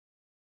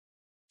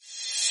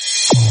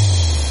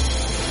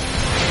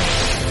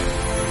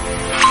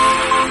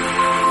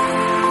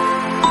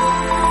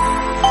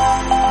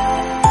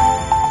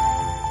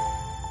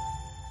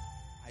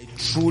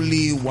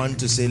want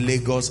to say,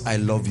 Lagos, I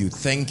love you.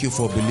 Thank you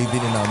for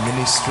believing in our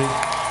ministry.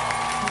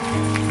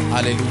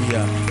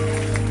 Hallelujah.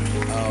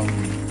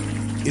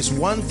 It's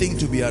one thing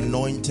to be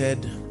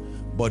anointed,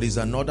 but it's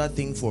another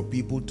thing for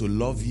people to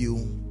love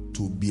you,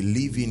 to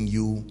believe in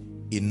you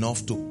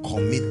enough to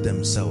commit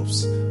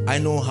themselves. I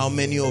know how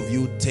many of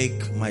you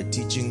take my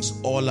teachings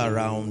all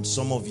around.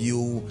 Some of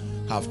you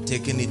have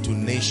taken it to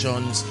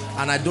nations,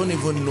 and I don't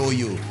even know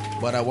you,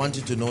 but I want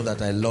you to know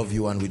that I love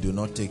you and we do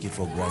not take it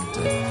for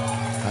granted.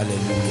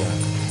 Hallelujah.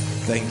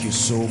 Thank you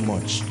so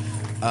much.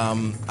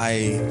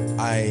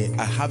 I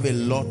have a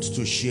lot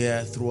to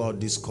share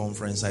throughout this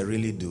conference. I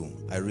really do.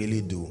 I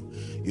really do.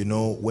 You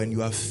know, when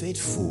you are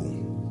faithful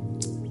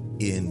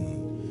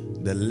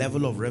in the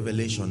level of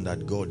revelation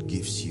that God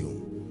gives you,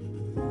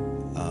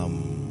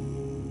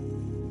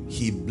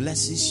 He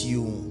blesses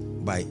you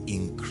by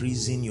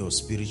increasing your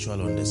spiritual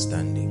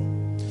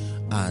understanding.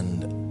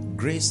 And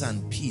grace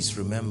and peace,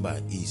 remember,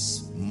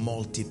 is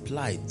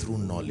multiplied through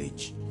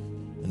knowledge.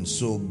 And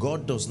so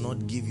God does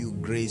not give you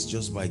grace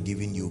just by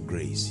giving you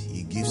grace.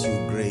 He gives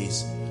you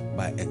grace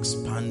by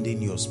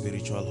expanding your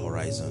spiritual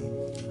horizon.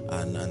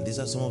 And these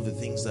are some of the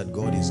things that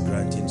God is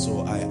granting.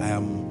 So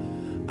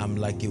I'm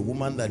like a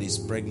woman that is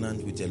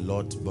pregnant with a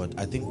lot, but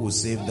I think we'll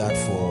save that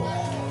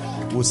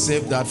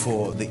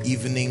for the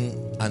evening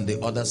and the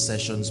other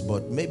sessions.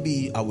 But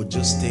maybe I would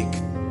just take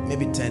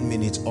maybe 10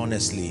 minutes.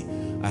 Honestly,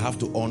 I have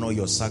to honor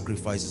your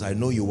sacrifices. I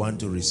know you want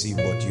to receive,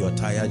 but you are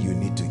tired, you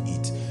need to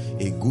eat.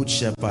 A good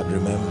shepherd,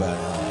 remember.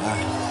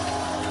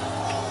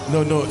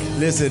 No,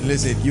 listen.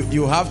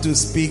 You have to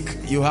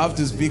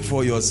speak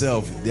for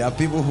yourself. There are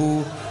people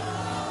who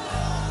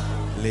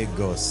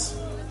Lagos.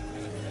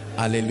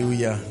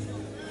 Hallelujah.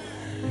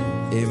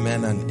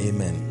 Amen and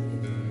amen.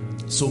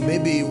 So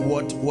maybe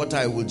what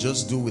I will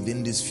just do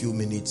within these few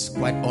minutes,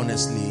 quite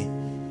honestly,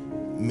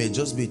 may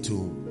just be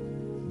to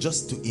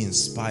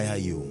inspire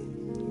you.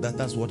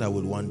 That's what I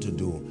would want to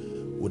do.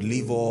 Would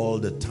leave all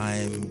the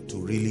time to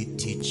really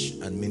teach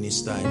and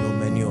minister. I know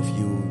many of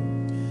you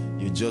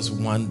just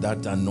want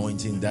that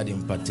anointing, that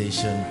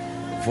impartation.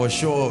 For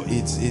sure,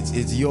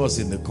 it's yours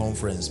in the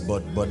conference,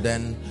 but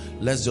then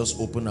let's just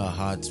open our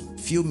hearts.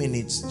 Few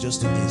minutes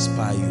just to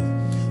inspire you.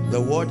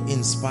 The word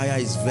inspire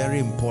is very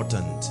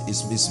important.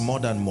 It's more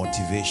than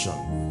motivation.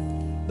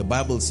 The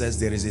Bible says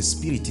there is a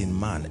spirit in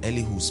man.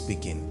 Elihu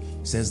speaking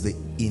says the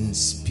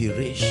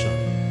inspiration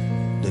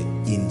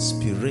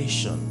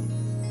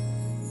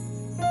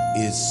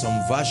is, some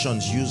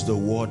versions use the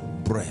word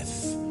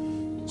breath.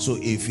 So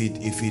if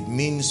it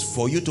means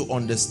for you to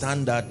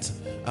understand that,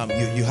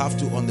 you have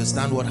to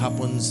understand what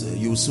happens.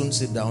 You soon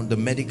sit down. The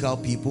medical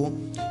people,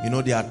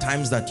 there are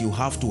times that you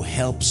have to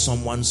help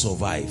someone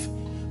survive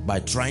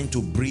by trying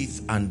to breathe,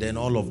 and then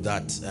all of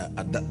that.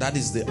 That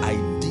is the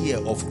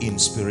idea of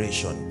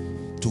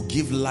inspiration, to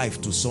give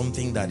life to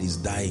something that is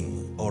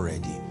dying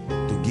already,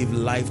 to give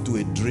life to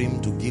a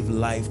dream, to give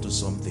life to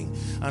something.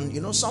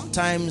 And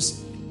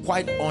sometimes,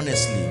 quite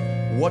honestly,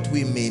 what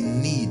we may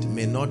need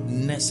may not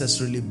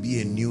necessarily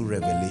be a new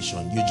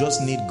revelation. You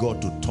just need God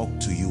to talk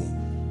to you,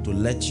 to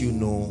let you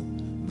know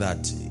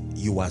that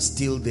you are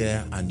still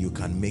there and you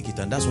can make it.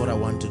 And that's what I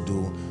want to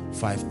do,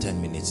 5-10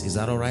 minutes. Is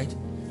that all right?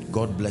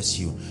 God bless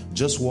you.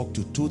 Just walk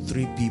to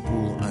 2-3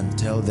 people and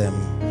tell them,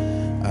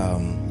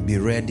 be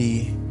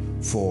ready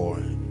for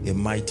a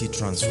mighty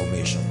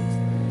transformation.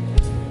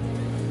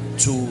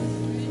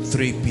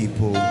 2-3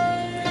 people,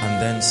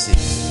 and then sit.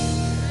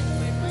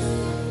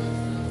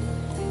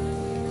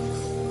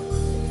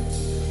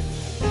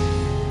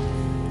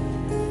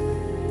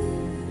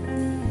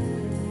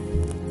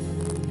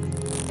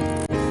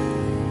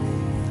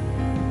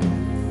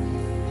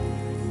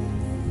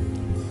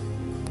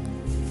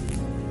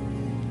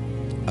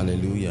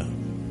 Hallelujah.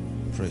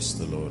 Praise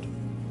the Lord.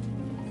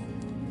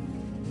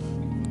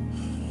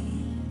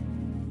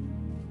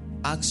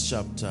 Acts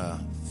chapter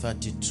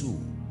 32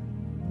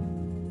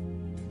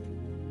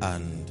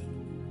 and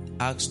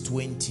Acts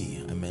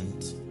 20, I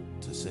meant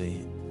to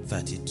say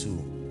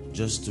 32,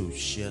 just to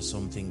share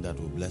something that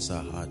will bless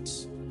our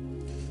hearts.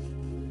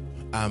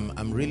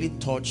 I'm really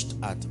touched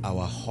at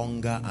our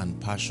hunger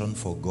and passion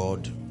for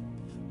God,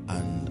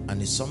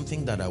 and it's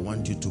something that I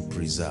want you to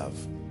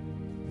preserve.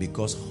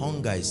 Because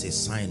hunger is a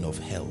sign of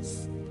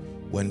health.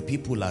 When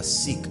people are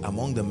sick,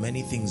 among the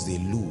many things they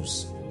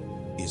lose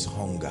is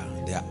hunger.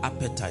 Their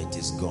appetite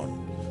is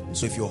gone.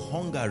 So if your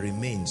hunger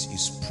remains,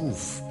 it's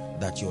proof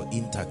that you're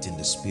intact in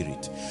the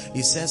spirit.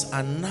 It says,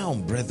 and now,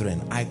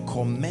 brethren, I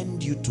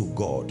commend you to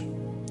God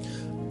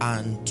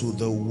and to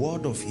the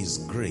word of his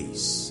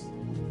grace.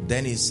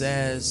 Then it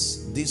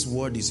says, this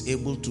word is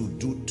able to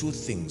do 2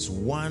 things.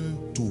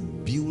 1, to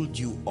build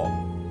you up.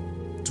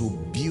 To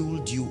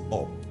build you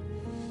up.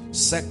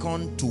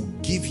 2nd, to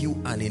give you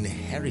an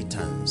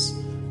inheritance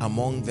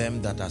among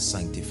them that are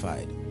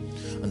sanctified.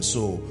 And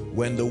so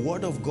when the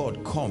word of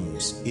God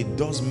comes, it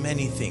does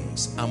many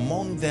things,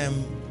 among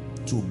them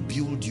to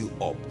build you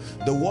up.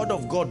 The word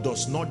of God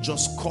does not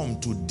just come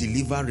to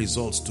deliver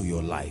results to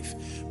your life,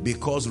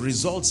 because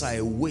results are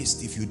a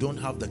waste if you don't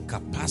have the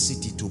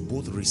capacity to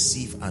both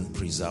receive and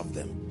preserve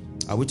them.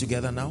 Are we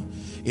together now?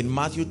 In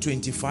Matthew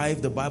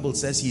 25, the Bible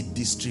says he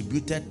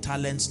distributed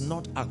talents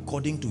not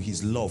according to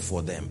his love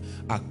for them,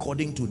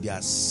 according to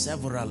their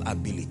several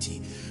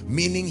ability.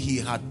 Meaning he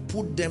had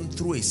put them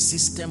through a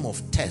system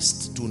of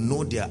tests to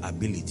know their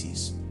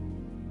abilities.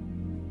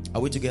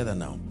 Are we together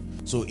now?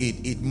 So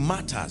it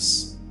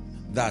matters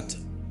that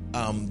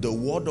the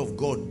word of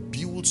God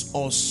builds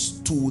us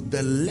to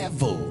the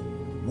level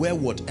where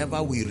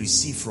whatever we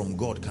receive from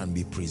God can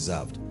be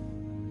preserved.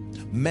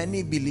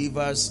 Many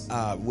believers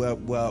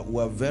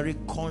were very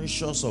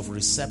conscious of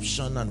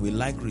reception, and we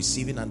like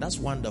receiving, and that's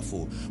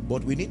wonderful.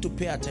 But we need to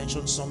pay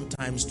attention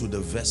sometimes to the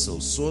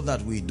vessels so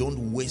that we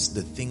don't waste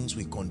the things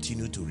we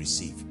continue to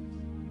receive.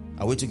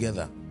 Are we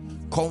together?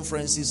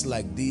 Conferences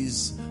like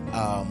these,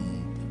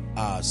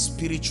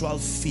 spiritual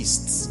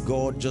feasts,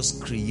 God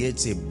just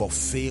creates a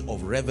buffet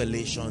of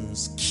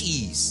revelations,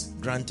 keys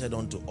granted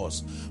unto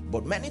us.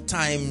 But many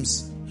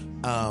times,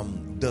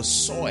 the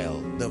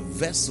soil, the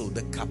vessel,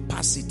 the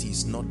capacity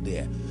is not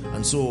there.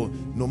 And so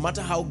no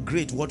matter how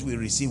great what we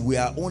receive, we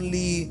are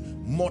only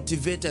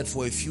motivated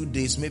for a few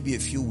days, maybe a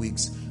few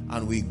weeks,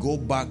 and we go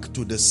back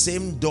to the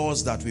same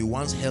doors that we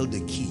once held the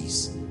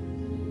keys.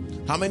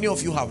 How many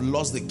of you have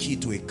lost the key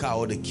to a car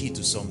or the key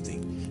to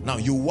something? Now,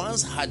 you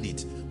once had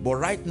it, but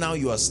right now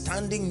you are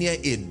standing near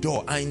a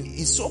door, and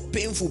it's so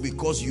painful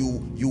because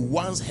you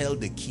once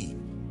held the key,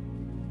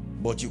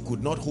 but you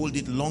could not hold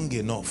it long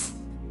enough.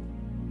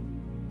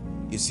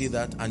 You see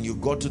that? And you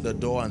got to the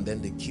door and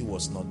then the key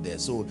was not there.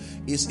 So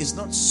it's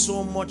not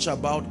so much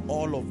about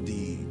all of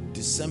the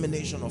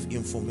dissemination of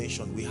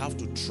information. We have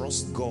to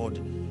trust God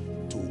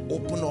to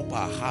open up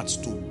our hearts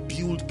to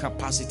build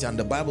capacity. And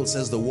the Bible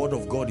says the word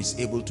of God is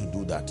able to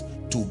do that,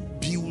 to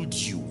build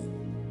you.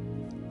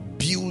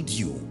 Build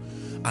you.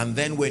 And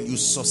then when you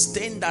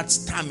sustain that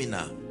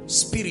stamina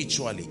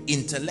spiritually,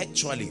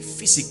 intellectually,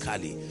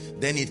 physically,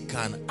 then it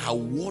can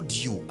award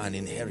you an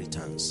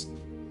inheritance.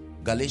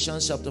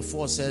 Galatians chapter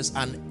 4 says,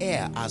 an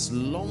heir as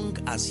long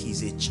as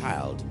he's a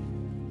child,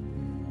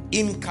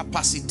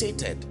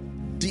 incapacitated,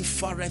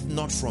 differeth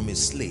not from a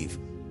slave,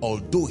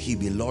 although he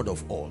be Lord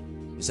of all.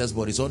 He says,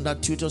 but is under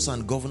tutors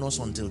and governors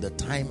until the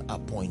time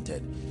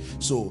appointed.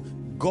 So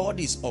God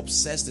is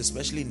obsessed,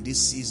 especially in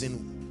this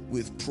season,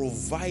 with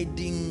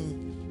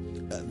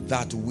providing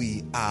that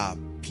we are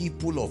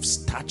people of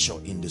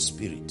stature in the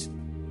spirit.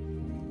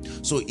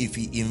 So if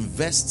he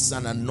invests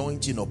an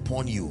anointing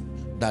upon you,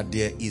 that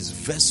there is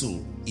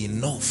vessel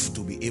enough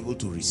to be able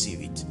to receive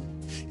it.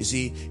 You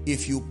see,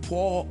 if you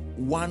pour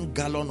 1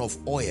 gallon of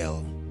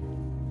oil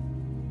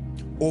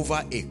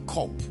over a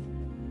cup,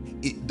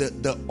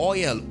 the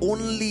oil,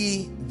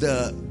 only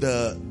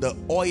the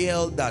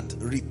oil that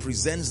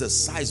represents the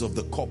size of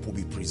the cup will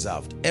be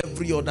preserved.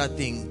 Every other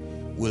thing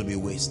will be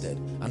wasted.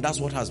 And that's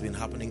what has been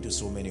happening to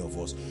so many of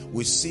us.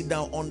 We sit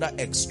down under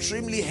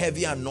extremely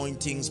heavy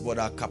anointings, but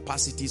our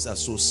capacities are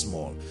so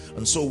small.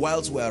 And so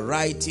whilst we're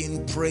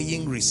writing,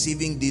 praying,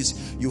 receiving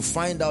this, you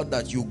find out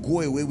that you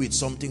go away with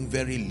something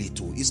very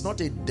little. It's not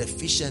a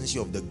deficiency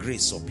of the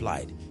grace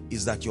supplied.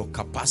 It's that your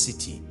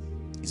capacity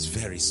is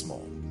very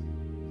small.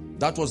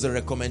 That was the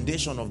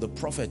recommendation of the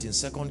prophet in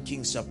 2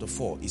 Kings chapter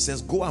 4. He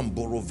says, go and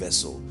borrow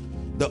vessel.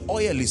 The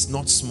oil is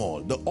not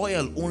small. The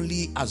oil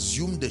only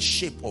assumed the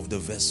shape of the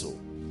vessel.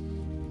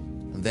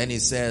 And then he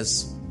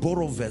says,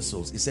 borrow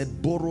vessels. He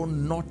said, borrow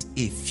not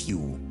a few.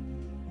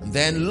 And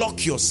then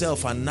lock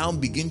yourself and now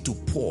begin to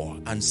pour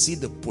and see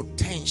the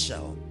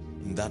potential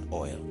in that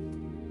oil.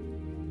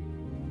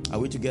 Are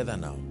we together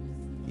now?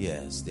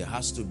 Yes, there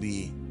has to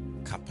be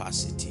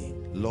capacity.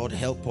 Lord,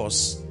 help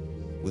us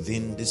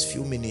within these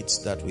few minutes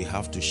that we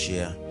have to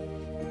share,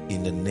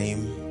 in the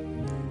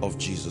name of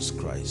Jesus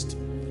Christ.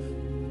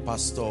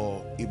 Pastor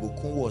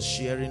Ibukun was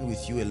sharing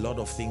with you a lot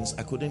of things.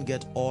 I couldn't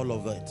get all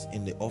of it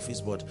in the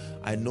office, but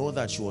I know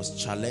that she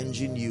was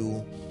challenging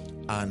you.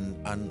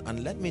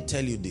 And let me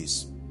tell you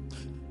this.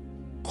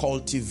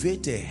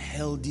 Cultivate a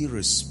healthy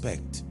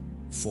respect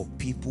for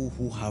people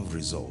who have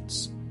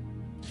results.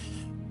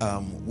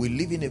 We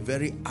live in a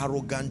very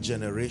arrogant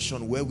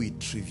generation where we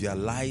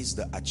trivialize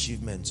the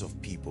achievements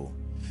of people.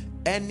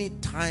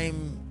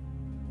 Anytime,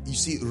 you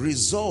see,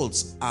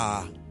 results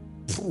are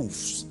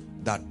proofs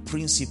that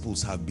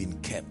principles have been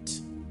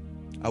kept.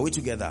 Are we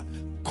together?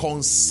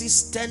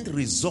 Consistent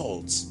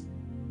results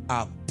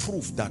are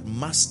proof that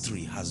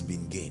mastery has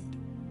been gained.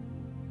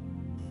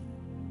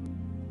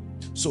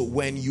 So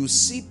when you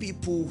see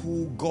people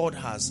who God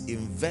has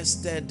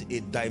invested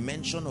a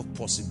dimension of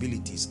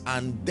possibilities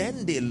and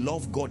then they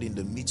love God in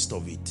the midst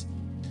of it,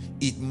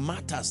 it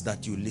matters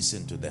that you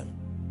listen to them.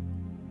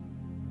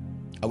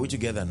 Are we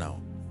together now?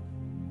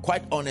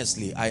 Quite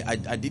honestly, I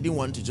didn't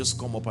want to just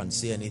come up and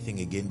say anything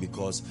again,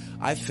 because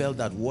I felt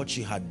that what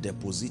she had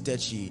deposited,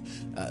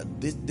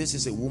 this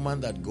is a woman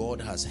that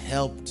God has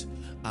helped,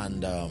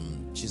 and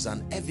she's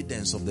an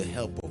evidence of the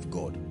help of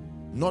God.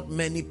 Not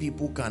many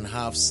people can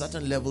have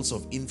certain levels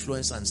of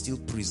influence and still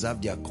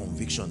preserve their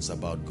convictions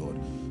about God.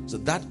 So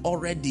that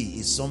already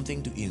is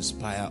something to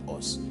inspire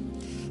us.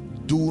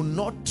 Do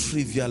not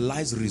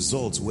trivialize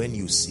results when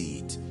you see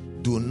it.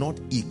 Do not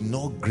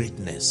ignore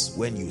greatness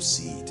when you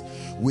see it.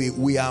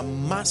 We are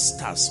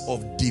masters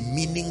of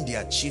demeaning the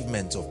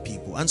achievements of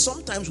people. And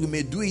sometimes we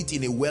may do it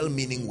in a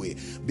well-meaning way,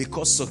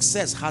 because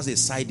success has a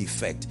side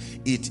effect.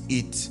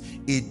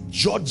 It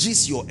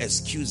judges your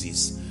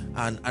excuses.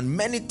 And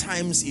many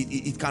times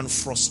it can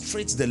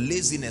frustrate the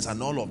laziness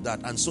and all of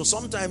that. And so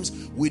sometimes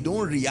we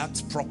don't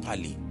react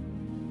properly.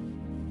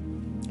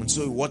 And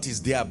so what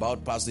is there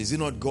about pastor? Is it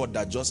not God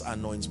that just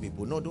anoints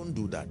people? No, don't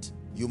do that.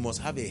 You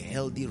must have a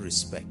healthy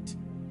respect.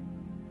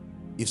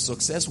 If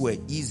success were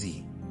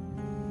easy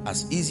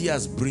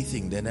as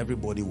breathing, then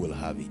everybody will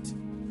have it.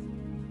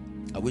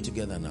 Are we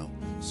together now?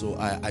 So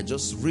I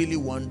just really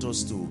want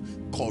us to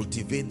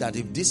cultivate that.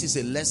 If this is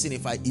a lesson,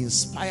 if I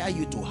inspire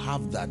you to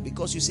have that,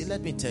 because you see,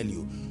 let me tell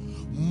you,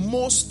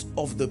 most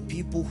of the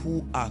people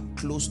who are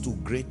close to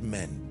great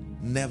men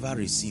never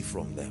receive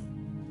from them,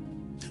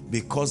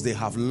 because they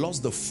have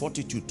lost the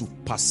fortitude to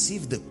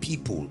perceive the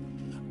people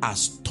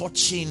as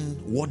touching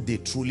what they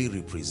truly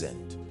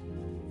represent.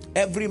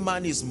 Every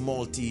man is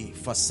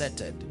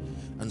multifaceted,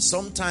 and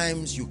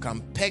sometimes you can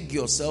peg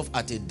yourself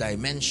at a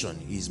dimension.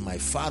 He's my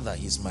father,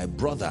 he's my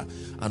brother,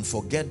 and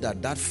forget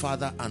that that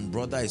father and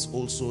brother is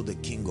also the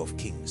King of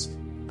Kings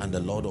and the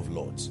Lord of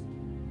Lords.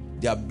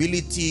 The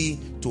ability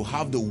to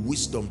have the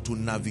wisdom to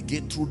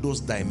navigate through those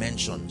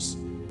dimensions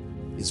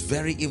is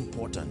very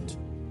important.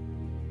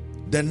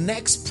 The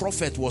next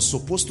prophet was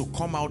supposed to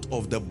come out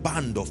of the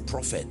band of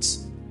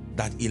prophets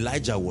that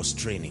Elijah was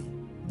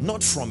training,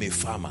 not from a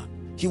farmer.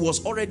 He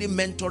was already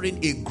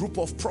mentoring a group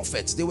of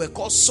prophets. They were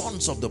called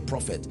sons of the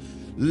prophet,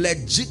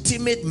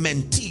 legitimate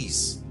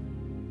mentees.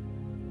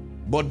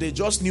 But they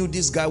just knew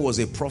this guy was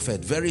a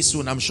prophet. Very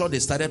soon, I'm sure they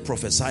started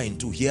prophesying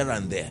too, here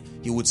and there.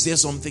 He would say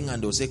something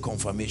and they'll say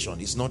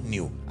confirmation. It's not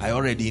new. I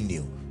already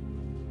knew.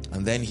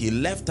 And then he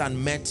left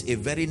and met a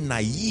very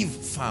naive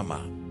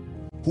farmer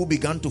who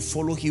began to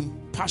follow him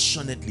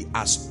passionately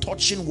as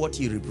touching what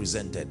he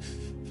represented.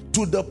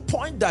 To the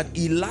point that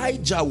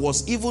Elijah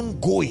was even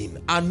going,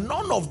 and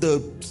none of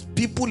the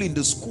people in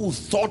the school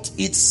thought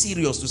it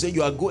serious to say,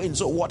 you are going,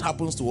 so what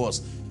happens to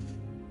us?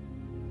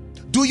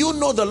 Do you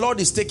know the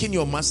Lord is taking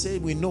your master?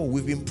 We know.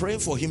 We've been praying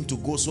for him to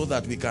go so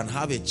that we can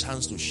have a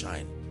chance to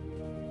shine.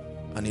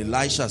 And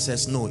Elisha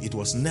says, no, it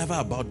was never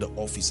about the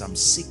office. I'm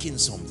seeking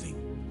something.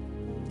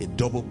 A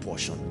double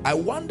portion. I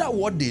wonder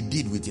what they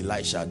did with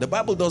Elisha. The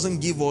Bible doesn't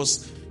give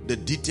us the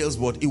details,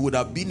 but it would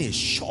have been a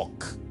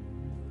shock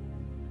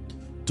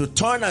to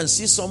turn and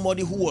see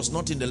somebody who was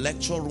not in the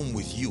lecture room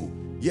with you,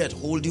 yet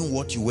holding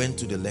what you went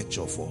to the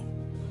lecture for.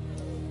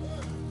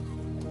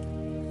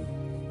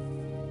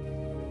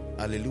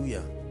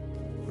 Hallelujah.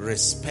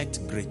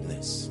 Respect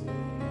greatness.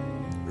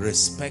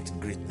 Respect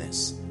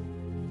greatness.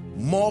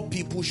 More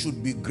people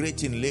should be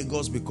great in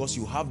Lagos because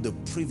you have the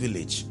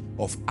privilege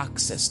of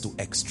access to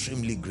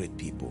extremely great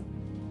people.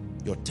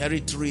 Your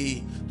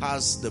territory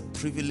has the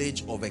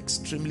privilege of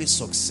extremely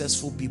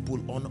successful people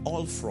on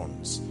all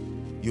fronts.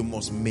 You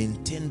must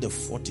maintain the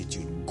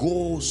fortitude.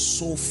 Go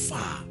so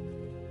far.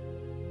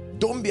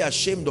 Don't be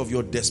ashamed of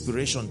your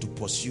desperation to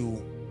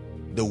pursue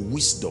the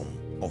wisdom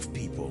of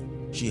people.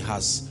 She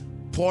has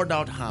poured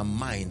out her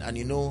mind. And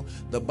you know,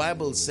 the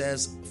Bible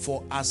says,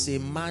 for as a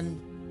man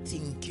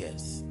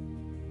thinketh.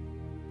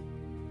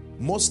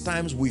 Most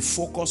times we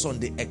focus on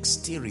the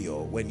exterior.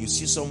 When you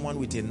see someone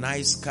with a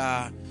nice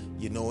car,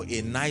 you know,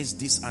 a nice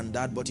this and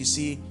that. But you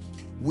see,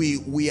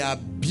 we are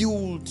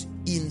built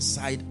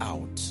inside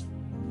out.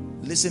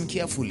 Listen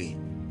carefully.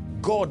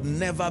 God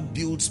never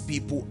builds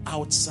people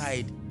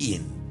outside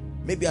in.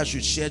 Maybe I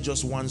should share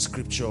just one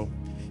scripture.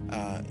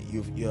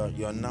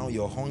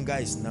 Your hunger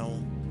is now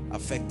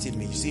affecting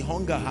me. You see,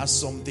 hunger has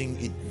something,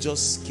 it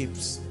just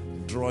keeps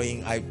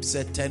drawing. I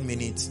said 10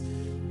 minutes.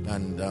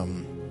 And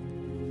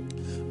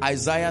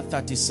Isaiah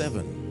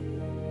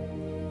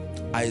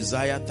 37.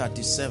 Isaiah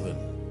 37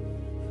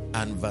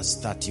 and verse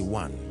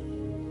 31.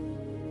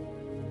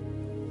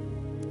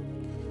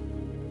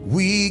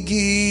 We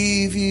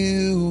give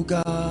you,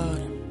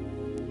 God,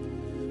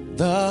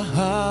 the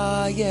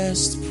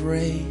highest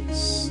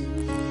praise,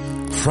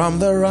 from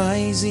the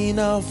rising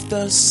of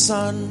the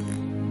sun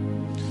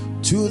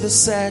to the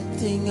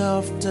setting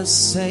of the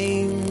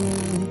same.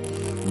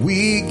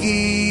 We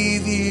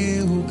give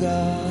you,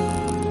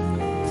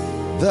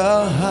 God,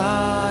 the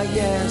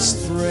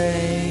highest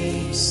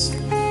praise,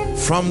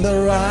 from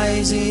the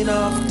rising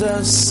of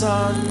the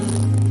sun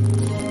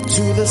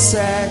to the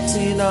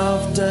setting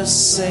of the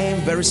same.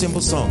 Very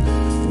simple song.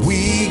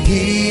 We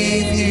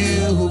give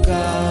you,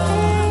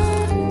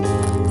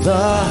 God, the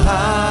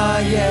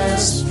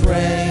highest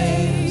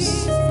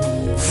praise,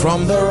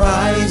 from the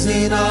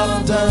rising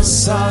of the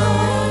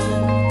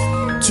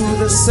sun to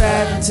the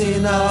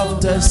setting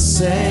of the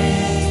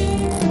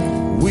same.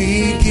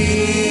 We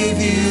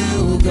give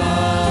you,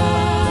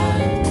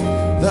 God,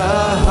 the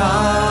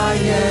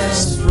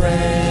highest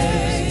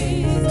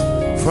praise,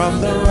 from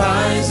the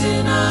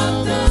rising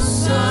of the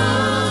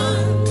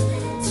sun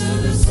to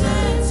the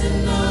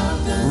setting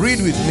of the same.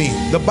 Read with me.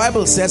 The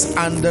Bible says,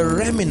 and the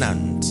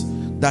remnant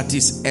that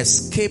is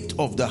escaped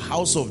of the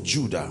house of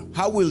Judah,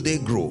 how will they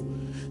grow?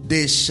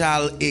 they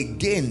shall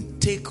again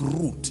take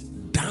root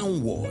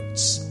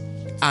downwards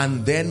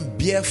and then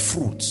bear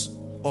fruit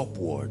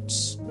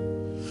upwards.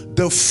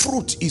 The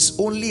fruit is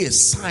only a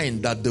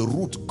sign that the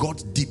root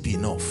got deep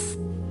enough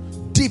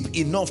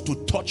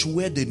to touch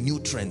where the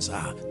nutrients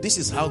are. This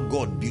is how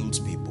God builds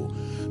people.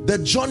 The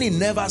journey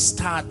never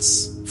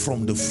starts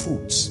from the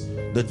fruits.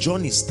 The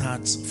journey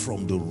starts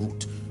from the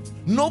root.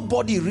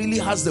 Nobody really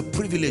has the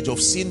privilege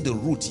of seeing the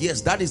root.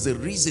 Yes, that is the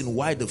reason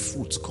why the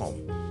fruits come.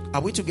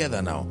 Are we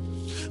together now?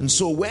 And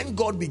so when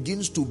God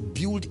begins to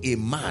build a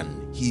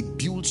man, he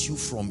builds you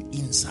from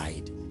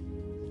inside.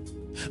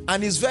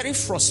 And it's very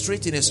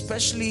frustrating,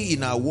 especially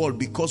in our world,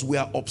 because we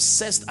are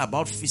obsessed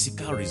about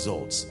physical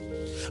results.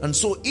 And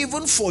so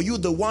even for you,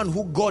 the one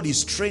who God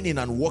is training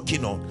and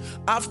working on,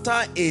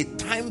 after a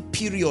time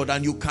period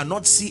and you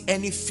cannot see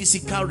any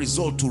physical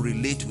result to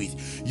relate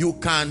with, you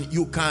can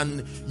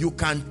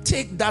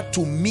take that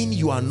to mean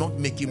you are not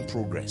making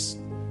progress.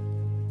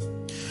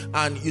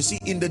 And you see,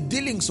 in the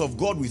dealings of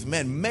God with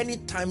men, many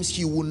times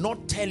he will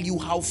not tell you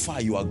how far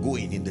you are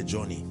going in the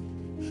journey,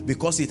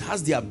 because it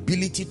has the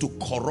ability to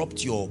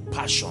corrupt your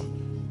passion.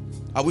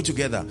 Are we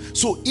together?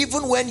 So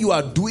even when you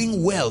are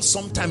doing well,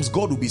 sometimes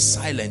God will be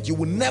silent. You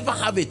will never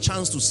have a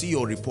chance to see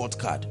your report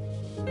card,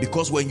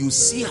 because when you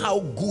see how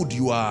good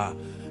you are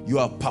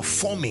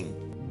performing,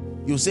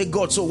 you say,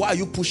 God, so why are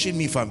you pushing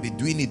me if I've been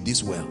doing it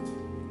this well?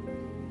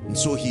 And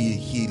so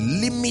he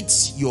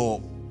limits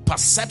your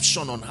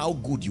perception on how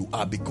good you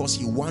are, because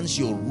he wants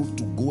your root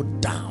to go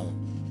down.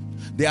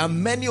 There are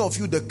many of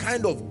you, the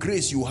kind of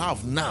grace you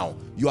have now,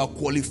 you are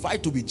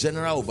qualified to be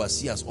general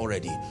overseers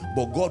already,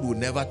 but God will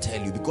never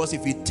tell you, because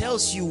if he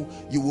tells you,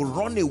 you will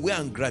run away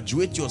and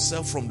graduate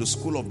yourself from the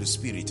school of the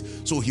Spirit,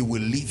 so he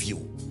will leave you.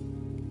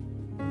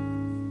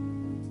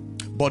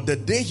 But the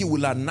day he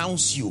will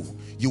announce you,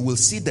 you will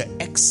see the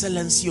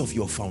excellency of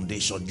your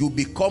foundation. You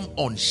become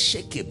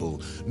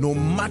unshakable no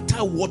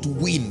matter what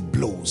wind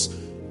blows.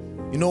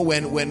 You know,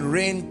 when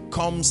rain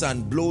comes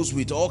and blows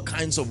with all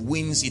kinds of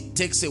winds, it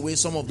takes away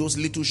some of those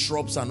little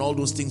shrubs and all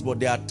those things, but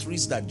there are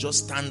trees that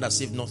just stand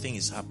as if nothing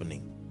is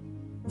happening.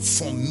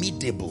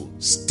 Formidable,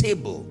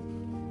 stable.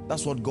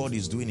 That's what God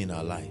is doing in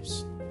our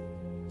lives.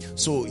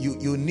 So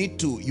you need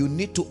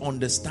to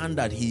understand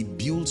that he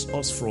builds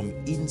us from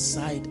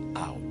inside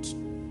out.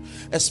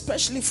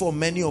 Especially for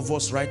many of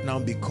us right now,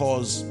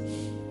 because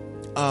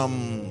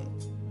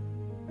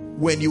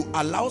when you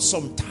allow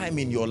some time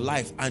in your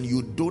life and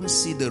you don't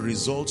see the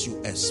results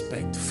you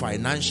expect,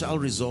 financial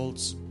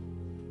results,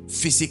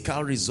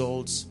 physical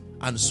results,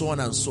 and so on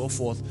and so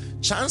forth,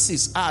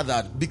 chances are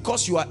that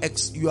because you are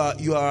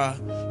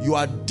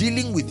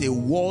dealing with a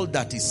world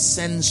that is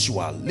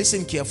sensual.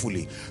 Listen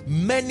carefully.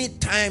 Many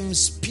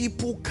times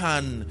people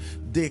can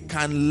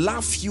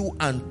laugh you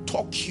and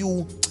talk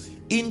you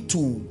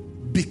into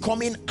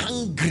becoming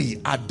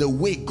angry at the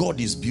way God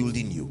is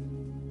building you.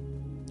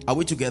 Are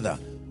we together?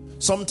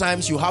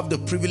 Sometimes you have the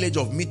privilege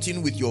of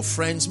meeting with your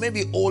friends,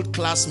 maybe old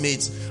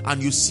classmates,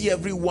 and you see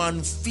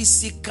everyone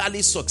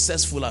physically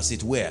successful, as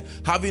it were,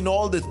 having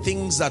all the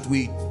things that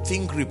we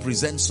think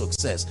represent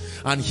success.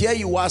 And here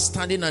you are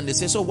standing and they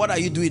say, so what are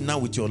you doing now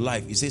with your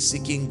life? You say,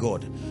 seeking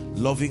God,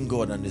 loving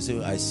God. And they say,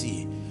 I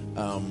see.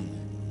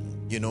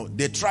 You know,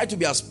 they try to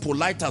be as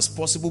polite as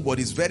possible, but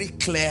it's very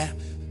clear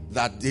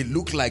that they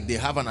look like they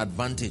have an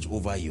advantage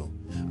over you.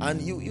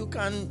 And you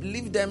can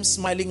leave them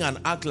smiling and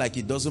act like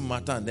it doesn't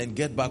matter, and then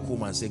get back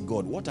home and say,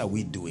 God, what are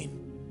we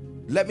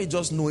doing? Let me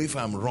just know if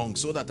I'm wrong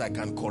so that I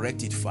can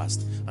correct it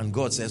fast. And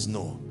God says,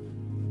 no.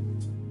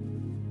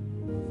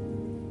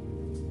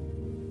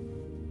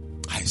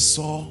 I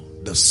saw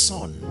the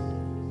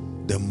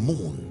sun, the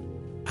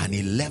moon, and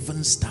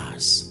 11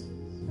 stars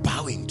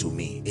bowing to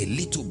me, a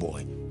little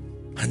boy.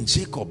 And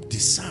Jacob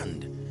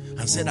discerned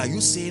and said, are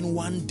you saying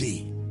one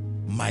day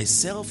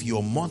myself,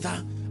 your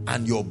mother,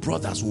 and your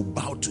brothers will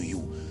bow to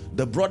you?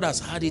 The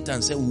brothers had it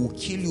and said, we will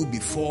kill you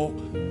before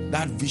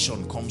that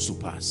vision comes to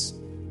pass.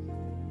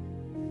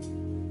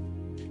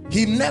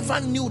 He never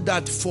knew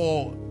that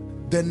for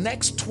the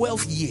next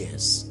 12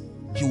 years,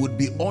 he would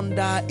be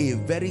under a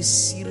very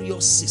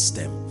serious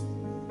system.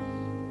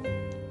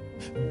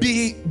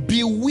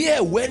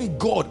 Beware when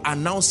God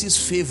announces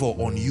favor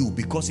on you,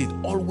 because it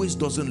always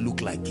doesn't look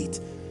like it.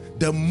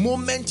 The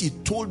moment he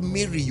told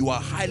Mary, you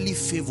are highly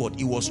favored,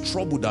 it was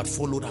trouble that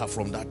followed her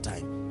from that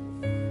time.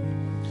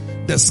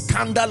 The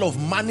scandal of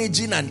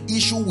managing an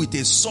issue with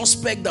a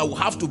suspect that will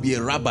have to be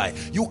a rabbi.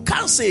 You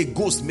can't say a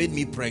ghost made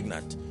me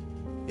pregnant.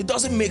 It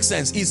doesn't make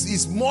sense.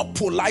 It's more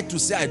polite to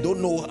say, I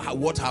don't know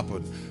what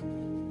happened.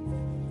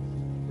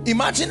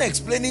 Imagine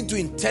explaining to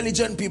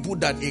intelligent people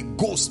that a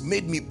ghost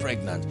made me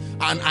pregnant,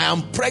 and I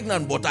am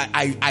pregnant, but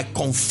I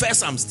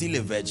confess I'm still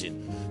a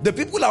virgin. The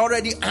people are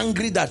already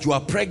angry that you are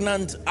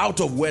pregnant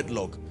out of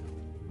wedlock.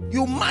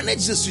 You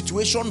manage the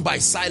situation by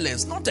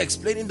silence, not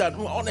explaining that,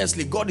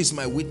 honestly, God is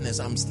my witness,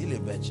 I'm still a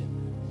virgin.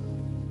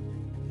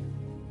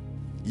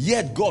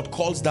 Yet God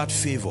calls that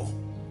favor.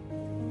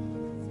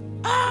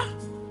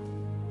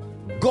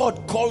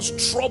 God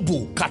calls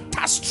trouble,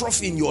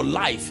 catastrophe in your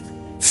life,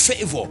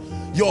 Favor.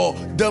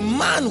 The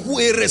man who,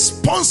 a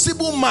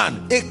responsible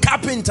man, a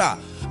carpenter,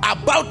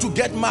 about to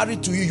get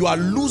married to you, you are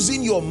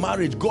losing your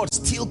marriage, God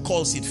still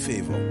calls it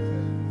favor.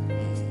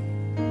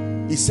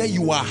 He said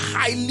you are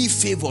highly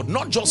favored,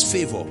 not just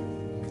favor.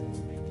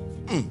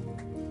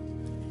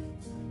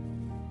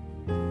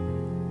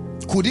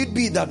 Could it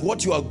be that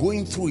what you are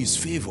going through is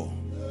favor?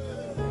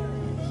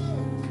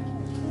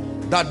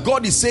 That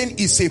God is saying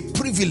is a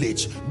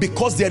privilege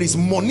because there is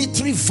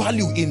monetary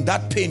value in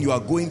that pain you are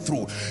going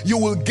through. You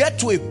will get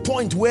to a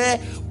point where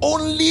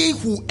only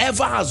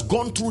whoever has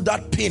gone through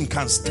that pain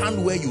can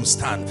stand where you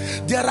stand.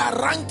 There are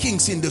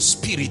rankings in the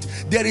spirit.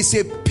 There is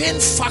a pain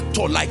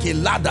factor like a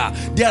ladder.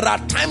 There are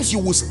times you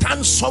will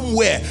stand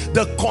somewhere.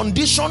 The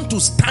condition to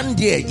stand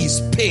there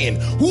is pain.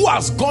 Who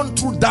has gone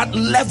through that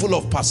level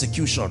of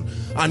persecution?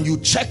 And you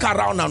check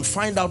around and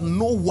find out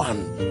no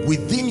one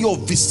within your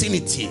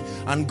vicinity,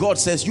 and God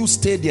says you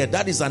stay there.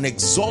 That is an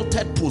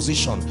exalted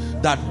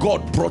position that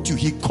God brought you.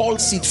 He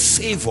calls it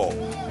favor.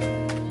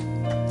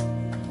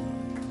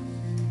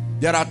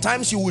 There are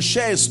times you will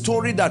share a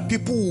story that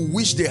people will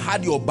wish they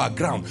had your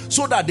background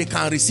so that they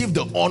can receive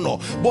the honor,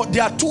 but they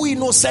are too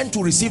innocent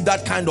to receive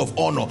that kind of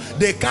honor.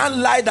 They can't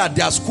lie that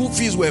their school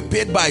fees were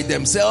paid by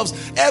themselves.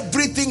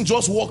 Everything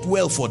just worked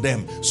well for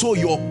them. So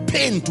your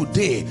pain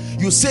today,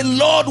 you say,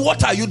 Lord,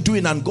 what are you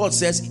doing? And God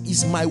says,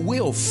 it's my way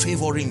of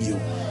favoring you.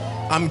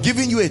 I'm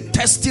giving you a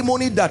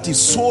testimony that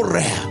is so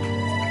rare.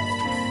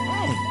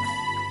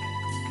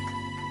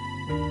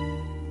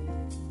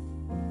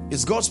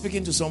 Is God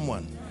speaking to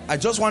someone? I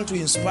just want to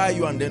inspire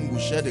you, and then we'll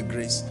share the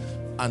grace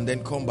and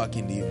then come back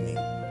in the evening.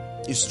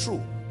 It's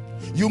true.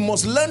 You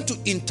must learn to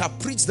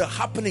interpret the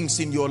happenings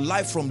in your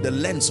life from the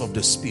lens of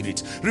the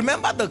Spirit.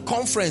 Remember the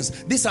conference,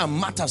 these are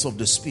matters of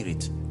the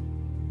Spirit.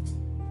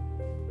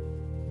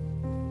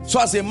 So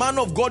as a man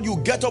of God, you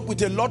get up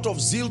with a lot of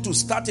zeal to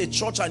start a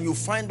church, and you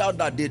find out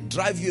that they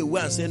drive you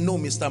away and say, no,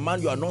 Mr.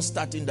 Man, you are not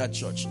starting that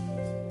church.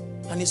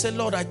 And he said,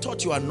 Lord, I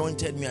thought you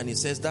anointed me. And he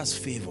says, that's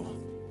favor.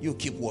 You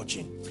keep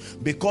watching.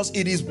 Because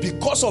it is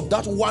because of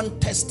that one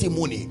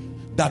testimony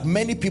that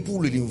many people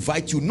will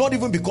invite you, not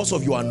even because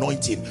of your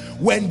anointing.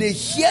 When they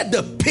hear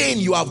the pain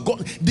you have got,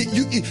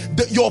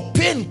 your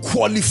pain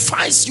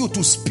qualifies you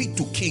to speak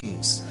to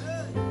kings.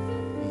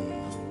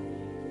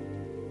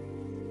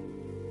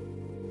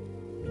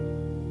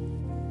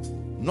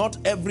 Not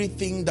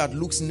everything that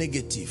looks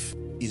negative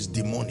is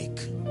demonic.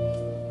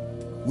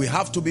 We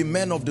have to be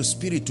men of the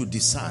Spirit to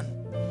discern.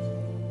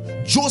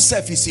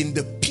 Joseph is in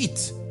the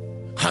pit,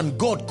 and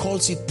God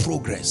calls it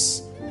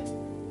progress.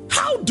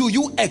 How do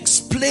you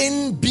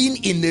explain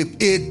being in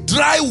a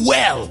dry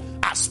well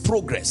as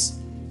progress?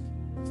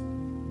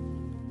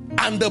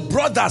 And the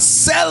brothers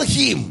sell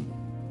him,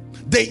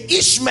 the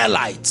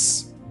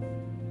Ishmaelites,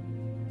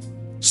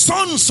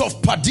 sons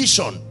of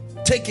perdition,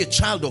 take a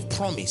child of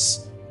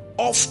promise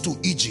off to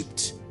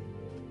Egypt.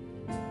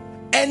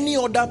 Any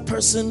other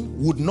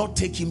person would not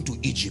take him to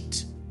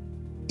Egypt.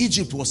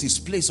 Egypt was his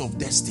place of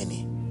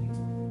destiny.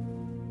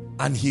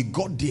 And he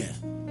got there.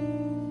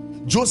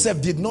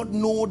 Joseph did not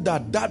know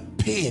that that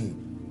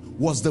pain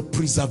was the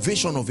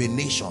preservation of a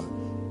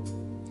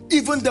nation.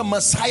 Even the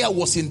Messiah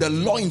was in the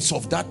loins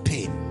of that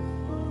pain.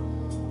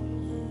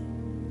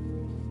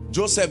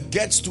 Joseph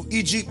gets to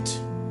Egypt,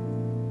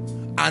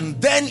 and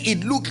then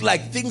it looked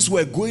like things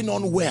were going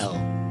on well.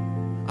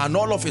 And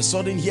all of a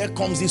sudden, here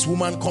comes this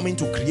woman coming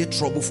to create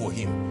trouble for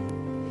him.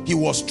 He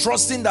was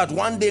trusting that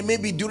one day,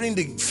 maybe during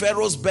the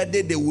Pharaoh's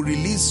birthday, they will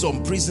release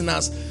some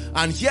prisoners.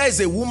 And here is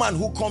a woman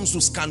who comes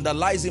to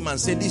scandalize him and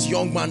say, this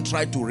young man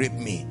tried to rape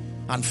me.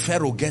 And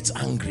Pharaoh gets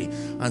angry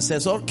and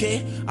says,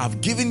 okay,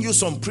 I've given you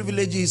some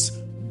privileges.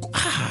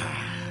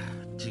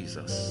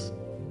 Jesus.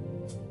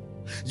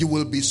 You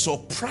will be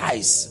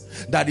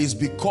surprised that it's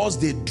because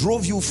they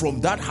drove you from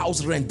that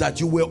house rent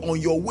that you were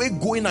on your way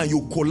going and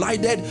you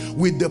collided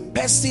with the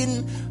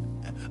person.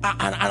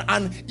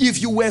 And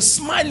if you were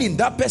smiling,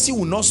 that person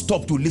will not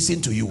stop to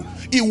listen to you.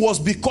 It was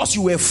because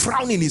you were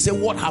frowning. He said,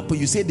 what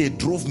happened? You said, they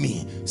drove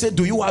me. He said,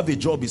 do you have a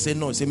job? He said,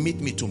 no. He said, meet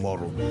me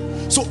tomorrow.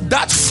 So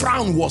that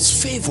frown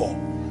was favor.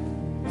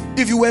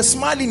 If you were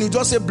smiling, you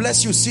just say,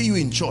 bless you, see you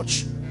in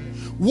church.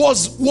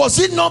 Was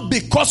it not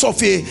because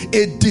of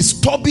a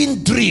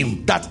disturbing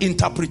dream that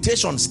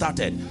interpretation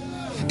started?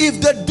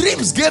 If the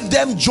dreams gave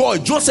them joy,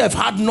 Joseph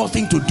had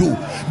nothing to do.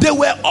 They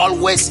were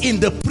always in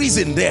the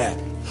prison there.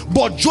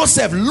 But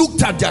Joseph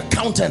looked at their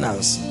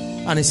countenance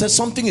and he said,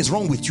 something is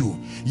wrong with you.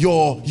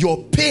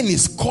 Your pain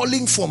is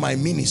calling for my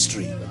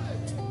ministry.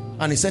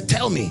 And he said,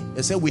 tell me.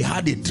 He said, we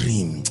had a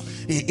dream,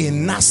 a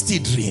nasty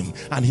dream.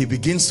 And he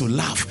begins to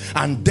laugh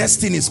and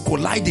destiny is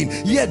colliding.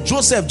 Yet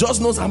Joseph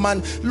just knows,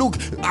 man, look,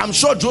 I'm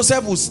sure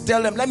Joseph will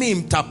tell them, let me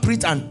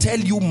interpret and tell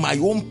you my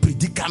own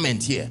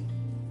predicament here.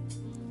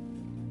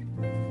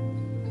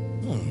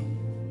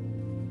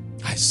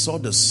 I saw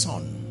the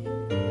sun,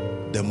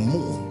 the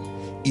moon,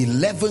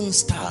 11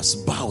 stars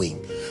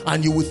bowing,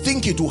 and you would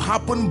think it will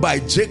happen by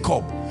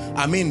Jacob.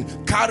 I mean,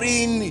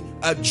 carrying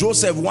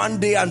Joseph one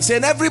day and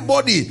saying,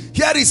 everybody,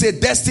 here is a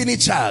destiny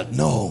child.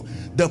 No,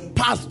 the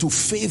path to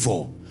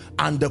favor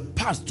and the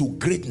path to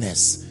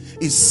greatness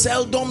is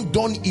seldom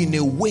done in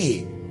a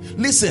way.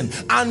 Listen,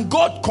 and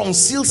God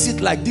conceals it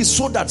like this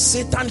so that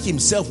Satan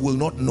himself will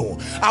not know.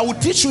 I will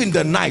teach you in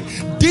the night.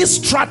 This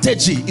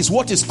strategy is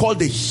what is called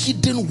the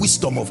hidden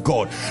wisdom of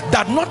God,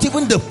 that not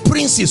even the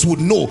princes would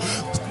know.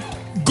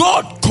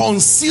 God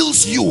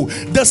conceals you.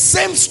 The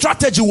same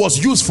strategy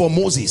was used for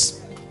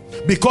Moses,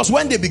 because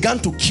when they began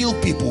to kill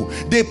people,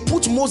 they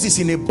put Moses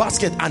in a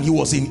basket and he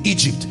was in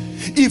Egypt.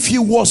 If he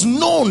was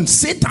known,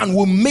 Satan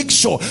will make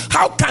sure.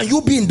 How can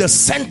you be in the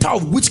center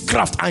of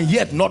witchcraft and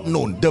yet not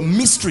known? The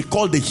mystery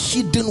called the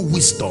hidden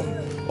wisdom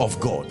of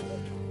God.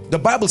 The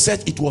Bible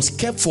said it was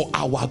kept for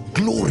our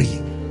glory.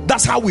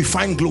 That's how we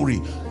find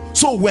glory.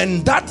 So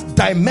when that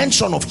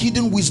dimension of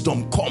hidden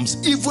wisdom comes,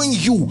 even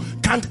you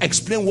can't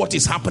explain what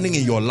is happening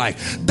in your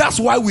life. That's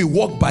why we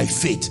walk by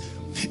faith.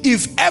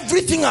 If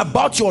everything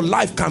about your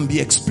life can be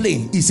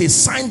explained, it's a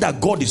sign that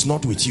God is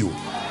not with you.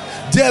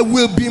 There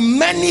will be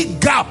many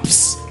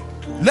gaps.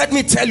 Let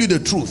me tell you the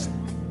truth.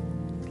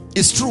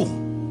 It's true.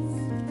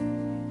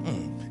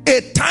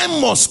 A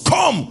time must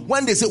come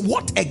when they say,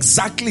 what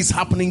exactly is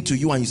happening to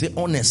you? And you say,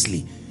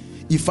 honestly,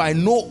 if I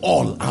know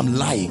all, I'm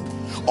lying.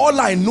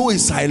 All I know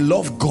is I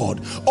love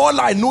God.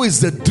 All I know is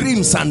the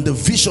dreams and the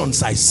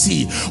visions I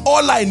see.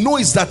 All I know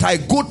is that I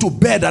go to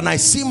bed and I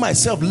see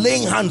myself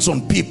laying hands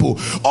on people.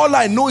 All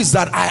I know is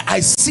that I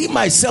see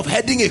myself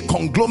heading a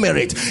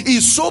conglomerate.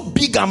 It's so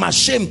big I'm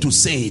ashamed to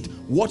say it.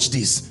 Watch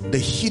this. The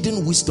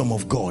hidden wisdom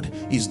of God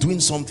is doing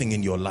something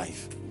in your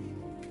life.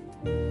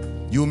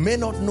 You may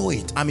not know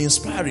it. I'm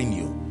inspiring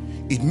you.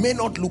 It may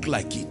not look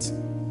like it,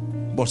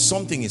 but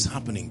something is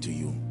happening to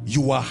you.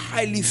 You are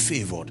highly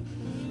favored,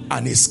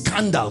 and a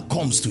scandal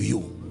comes to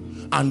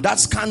you, and that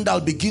scandal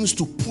begins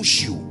to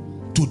push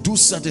you to do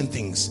certain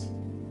things.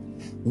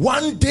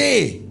 One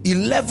day,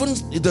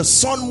 the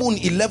sun, moon,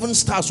 11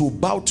 stars will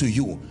bow to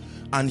you.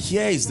 And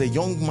here is the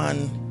young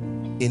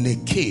man in a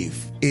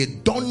cave, a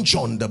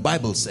dungeon, the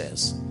Bible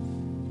says.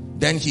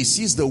 Then he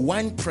sees the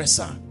wine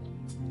presser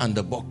and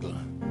the buckler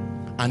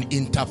and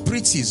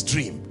interprets his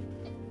dream.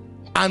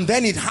 And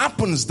then it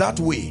happens that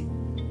way.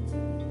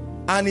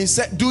 And he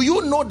said, do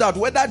you know that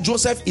whether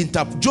Joseph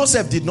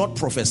did not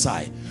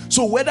prophesy,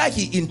 so whether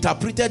he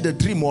interpreted the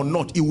dream or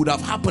not, it would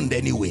have happened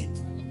anyway.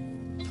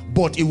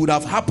 But it would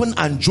have happened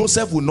and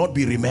Joseph would not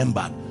be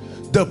remembered.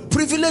 The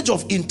privilege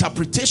of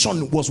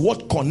interpretation was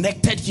what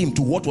connected him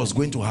to what was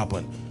going to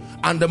happen.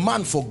 And the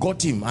man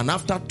forgot him, and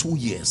after 2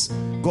 years,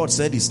 God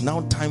said it's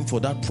now time for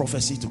that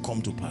prophecy to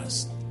come to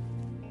pass.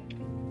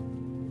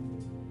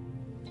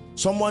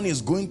 Someone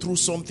is going through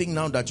something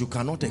now that you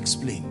cannot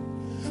explain.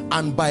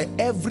 And by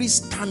every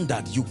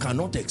standard, you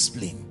cannot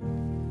explain.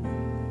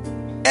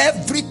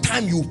 Every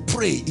time you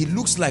pray, it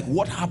looks like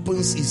what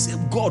happens is,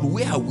 God,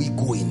 where are we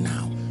going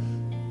now?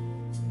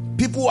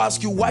 People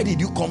ask you, why did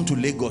you come to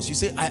Lagos? You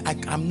say,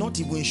 I'm not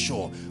even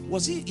sure.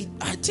 Was it?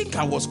 I think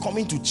I was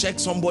coming to check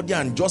somebody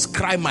and just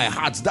cry my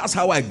heart. That's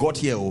how I got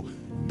here. Oh,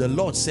 the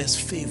Lord says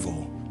favor.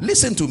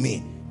 Listen to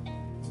me.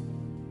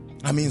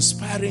 I'm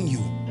inspiring you.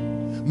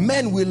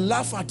 Men will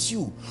laugh at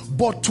you,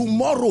 but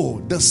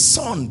tomorrow the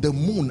sun, the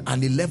moon,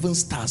 and 11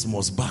 stars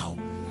must bow.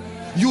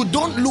 You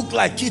don't look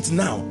like it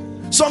now.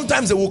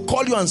 Sometimes they will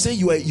call you and say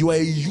you are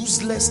a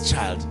useless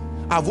child.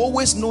 I've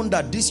always known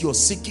that this you're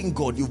seeking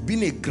God. You've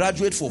been a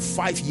graduate for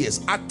 5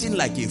 years, acting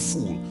like a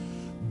fool,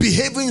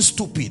 behaving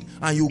stupid,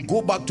 and you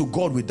go back to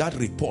God with that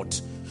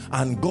report,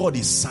 and God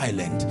is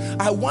silent.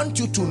 I want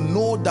you to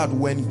know that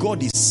when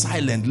God is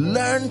silent,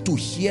 learn to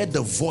hear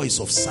the voice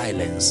of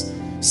silence.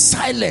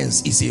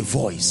 Silence is a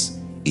voice.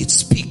 It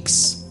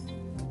speaks.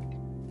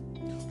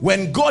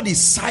 When God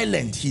is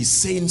silent, he's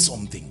saying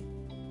something.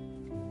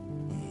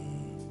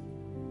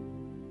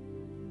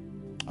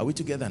 Are we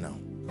together now?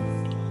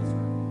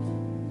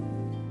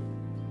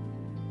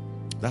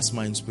 That's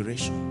my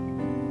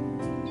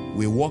inspiration.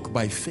 We walk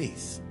by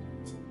faith.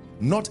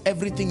 Not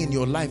everything in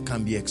your life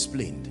can be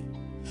explained.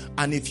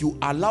 And if you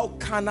allow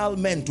carnal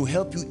men to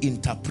help you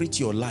interpret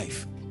your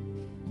life,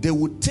 they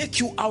will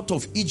take you out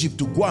of Egypt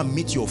to go and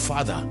meet your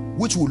father,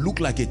 which will look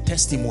like a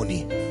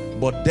testimony,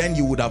 but then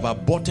you would have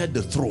aborted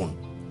the throne.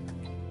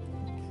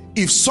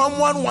 If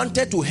someone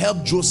wanted to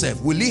help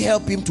Joseph, will he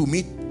help him to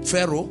meet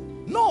Pharaoh?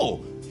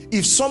 No.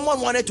 If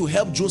someone wanted to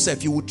help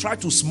Joseph, he would try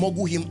to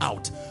smuggle him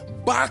out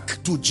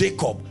back to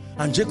Jacob,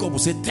 and Jacob will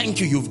say, thank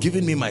you, you've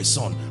given me my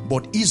son,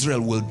 but Israel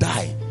will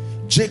die.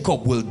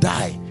 Jacob will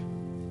die.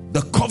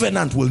 The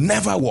covenant will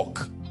never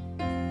work.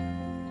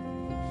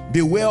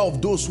 Beware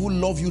of those who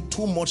love you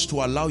too much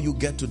to allow you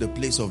get to the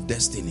place of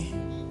destiny.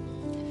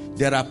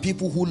 There are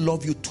people who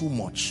love you too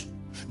much.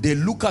 They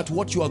look at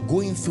what you are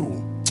going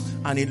through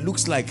and it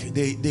looks like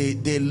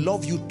they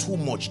love you too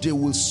much. They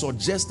will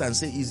suggest and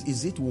say,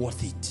 is it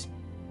worth it?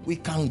 We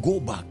can go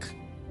back.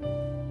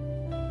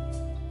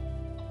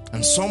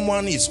 And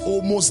someone is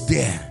almost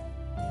there,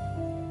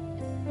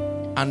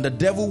 and the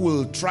devil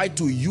will try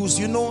to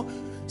use,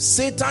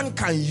 Satan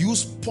can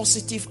use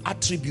positive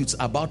attributes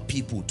about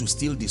people to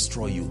still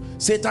destroy you.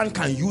 Satan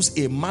can use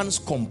a man's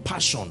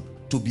compassion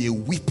to be a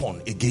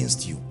weapon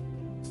against you.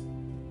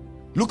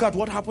 Look at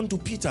what happened to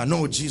Peter.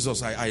 No,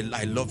 Jesus,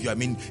 I love you. I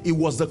mean, it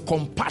was the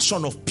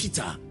compassion of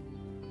Peter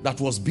that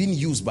was being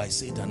used by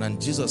Satan.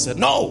 And Jesus said,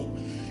 no,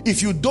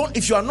 if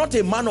you are not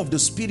a man of the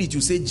spirit,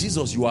 you say,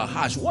 Jesus, you are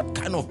harsh. What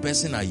kind of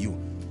person are you?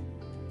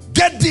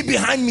 Get thee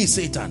behind me,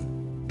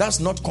 Satan. That's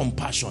not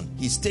compassion.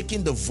 He's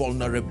taking the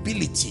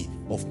vulnerability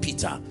of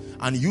Peter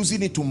and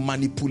using it to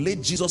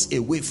manipulate Jesus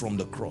away from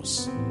the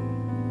cross.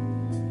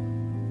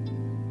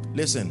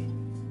 Listen,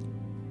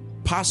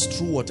 pass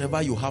through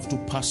whatever you have to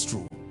pass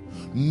through,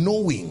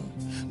 knowing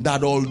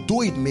that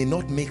although it may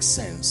not make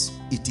sense,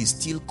 it is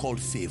still called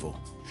favor.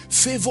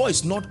 Favor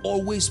is not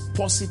always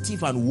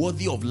positive and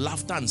worthy of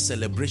laughter and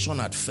celebration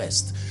at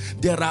first.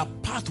 There are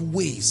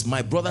pathways,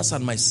 my brothers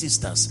and my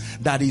sisters,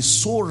 that is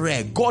so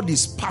rare. God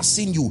is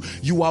passing you.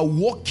 You are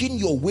walking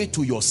your way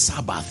to your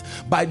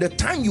Sabbath. By the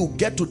time you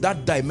get to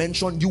that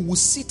dimension, you will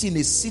sit in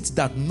a seat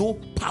that no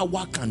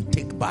power can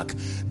take back.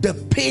 The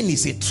pain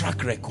is a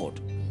track record.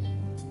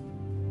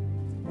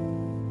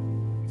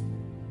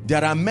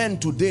 There are men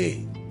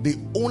today, the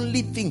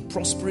only thing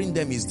prospering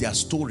them is their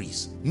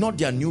stories, not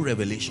their new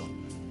revelation.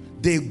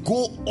 They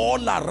go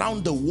all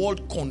around the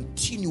world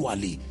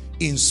continually,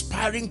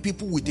 inspiring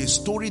people with a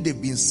story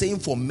they've been saying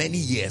for many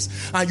years.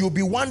 And you'll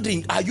be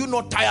wondering, are you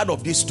not tired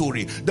of this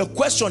story? The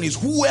question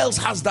is, who else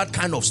has that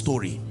kind of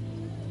story?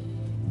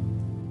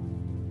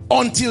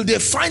 Until they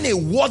find a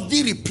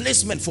worthy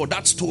replacement for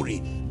that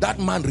story, that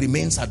man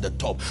remains at the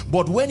top.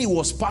 But when he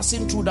was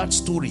passing through that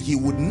story, he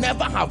would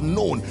never have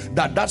known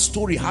that that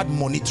story had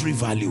monetary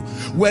value.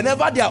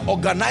 Whenever they are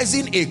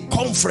organizing a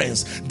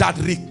conference that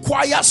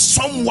requires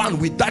someone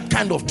with that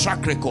kind of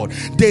track record,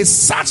 they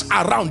search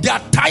around. They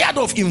are tired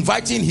of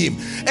inviting him.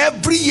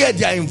 Every year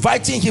they are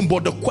inviting him,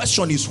 but the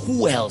question is,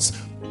 who else?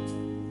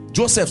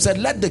 Joseph said,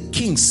 let the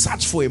king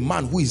search for a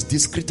man who is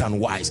discreet and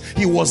wise.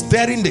 He was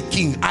daring the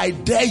king. I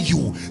dare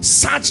you,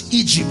 search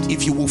Egypt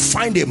if you will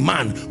find a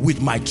man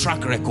with my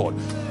track record.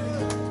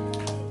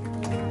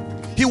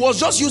 He was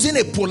just using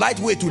a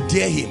polite way to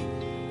dare him.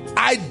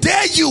 I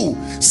dare you,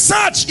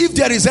 search if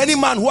there is any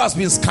man who has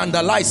been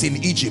scandalized in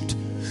Egypt.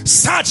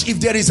 Search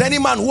if there is any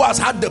man who has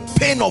had the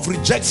pain of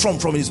rejection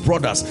from his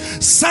brothers.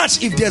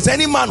 Search if there's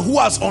any man who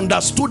has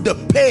understood the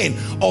pain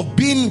of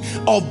being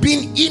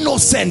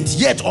innocent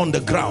yet on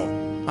the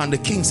ground. And the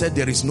king said,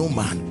 there is no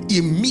man.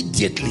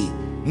 Immediately,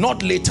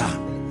 not later.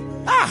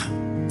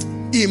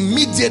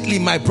 Immediately,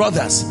 my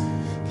brothers,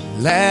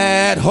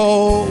 let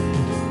hope,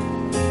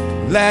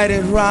 let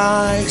it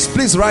rise.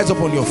 Please rise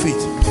up on your feet.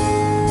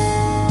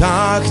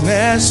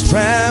 Darkness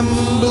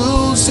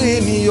trembles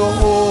in your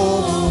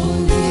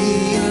holy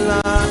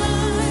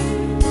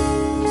light.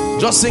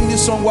 Just sing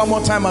this song one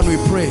more time and we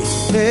pray.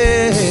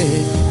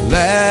 Hey,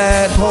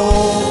 let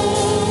hope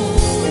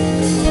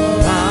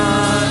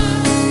rise.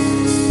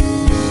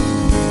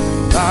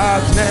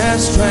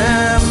 Darkness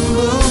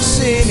trembles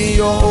in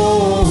your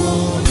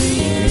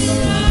holy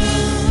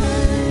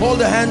light. Hold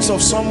the hands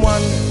of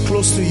someone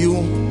close to you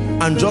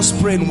and just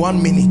pray in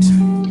 1 minute.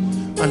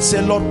 And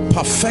say, Lord,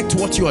 perfect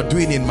what you are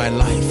doing in my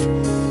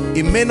life.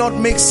 It may not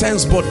make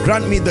sense, but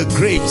grant me the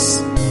grace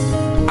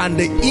and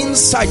the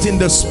insight in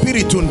the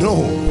spirit to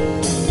know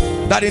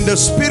that in the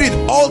spirit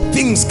all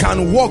things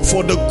can work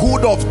for the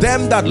good of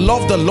them that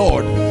love the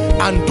Lord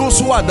and those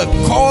who are the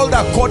called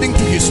according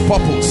to his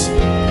purpose.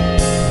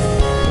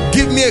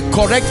 Give me a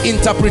correct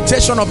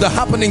interpretation of the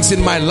happenings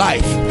in my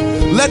life.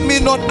 Let me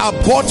not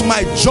abort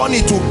my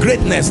journey to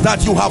greatness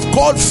that you have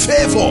called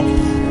favor,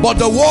 but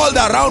the world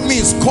around me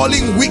is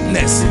calling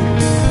weakness.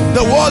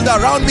 The world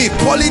around me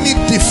calling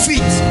it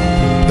defeat.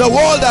 The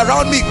world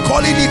around me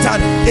calling it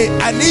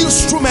an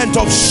instrument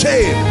of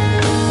shame.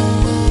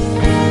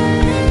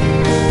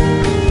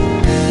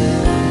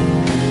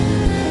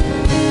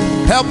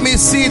 Help me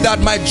see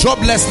that my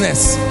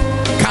joblessness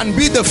can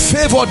be the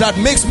favor that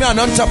makes me an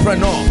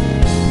entrepreneur.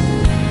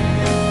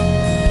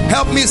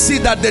 Help me see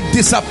that the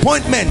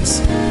disappointments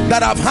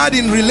that I've had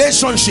in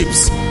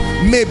relationships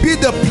may be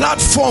the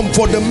platform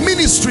for the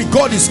ministry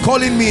God is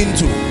calling me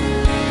into.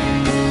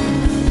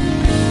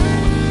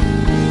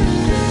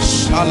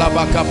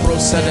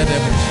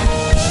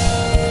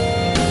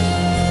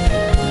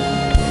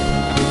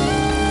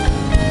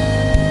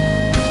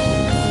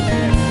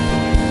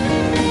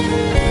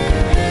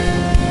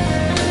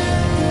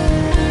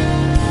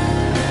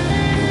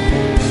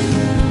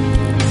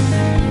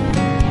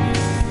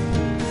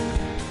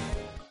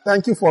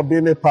 Thank you for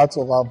being a part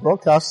of our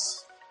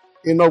broadcast.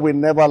 You know, we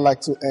never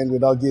like to end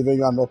without giving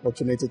you an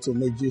opportunity to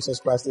make Jesus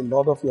Christ the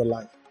Lord of your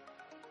life.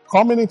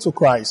 Coming into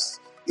Christ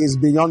is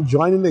beyond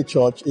joining a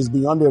church, is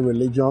beyond a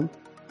religion.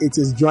 It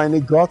is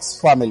joining God's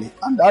family.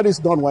 And that is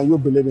done when you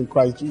believe in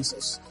Christ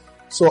Jesus.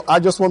 So I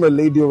just want to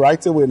lead you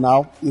right away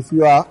now. If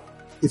you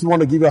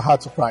want to give your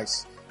heart to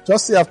Christ,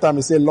 just say after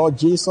me, say, Lord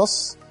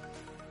Jesus,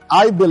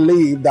 I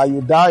believe that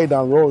you died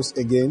and rose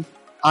again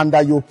and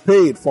that you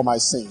paid for my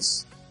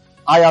sins.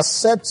 I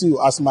accept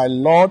you as my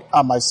Lord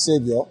and my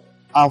Savior.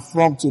 And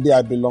from today,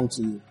 I belong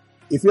to you.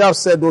 If you have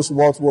said those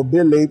words,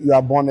 believe you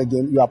are born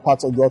again. You are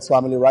part of God's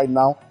family right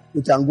now.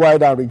 You can go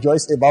ahead and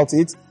rejoice about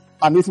it.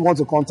 And if you want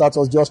to contact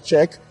us, just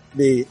check.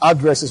 The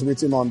address is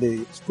written on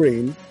the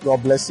screen.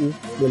 God bless you.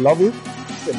 We love you.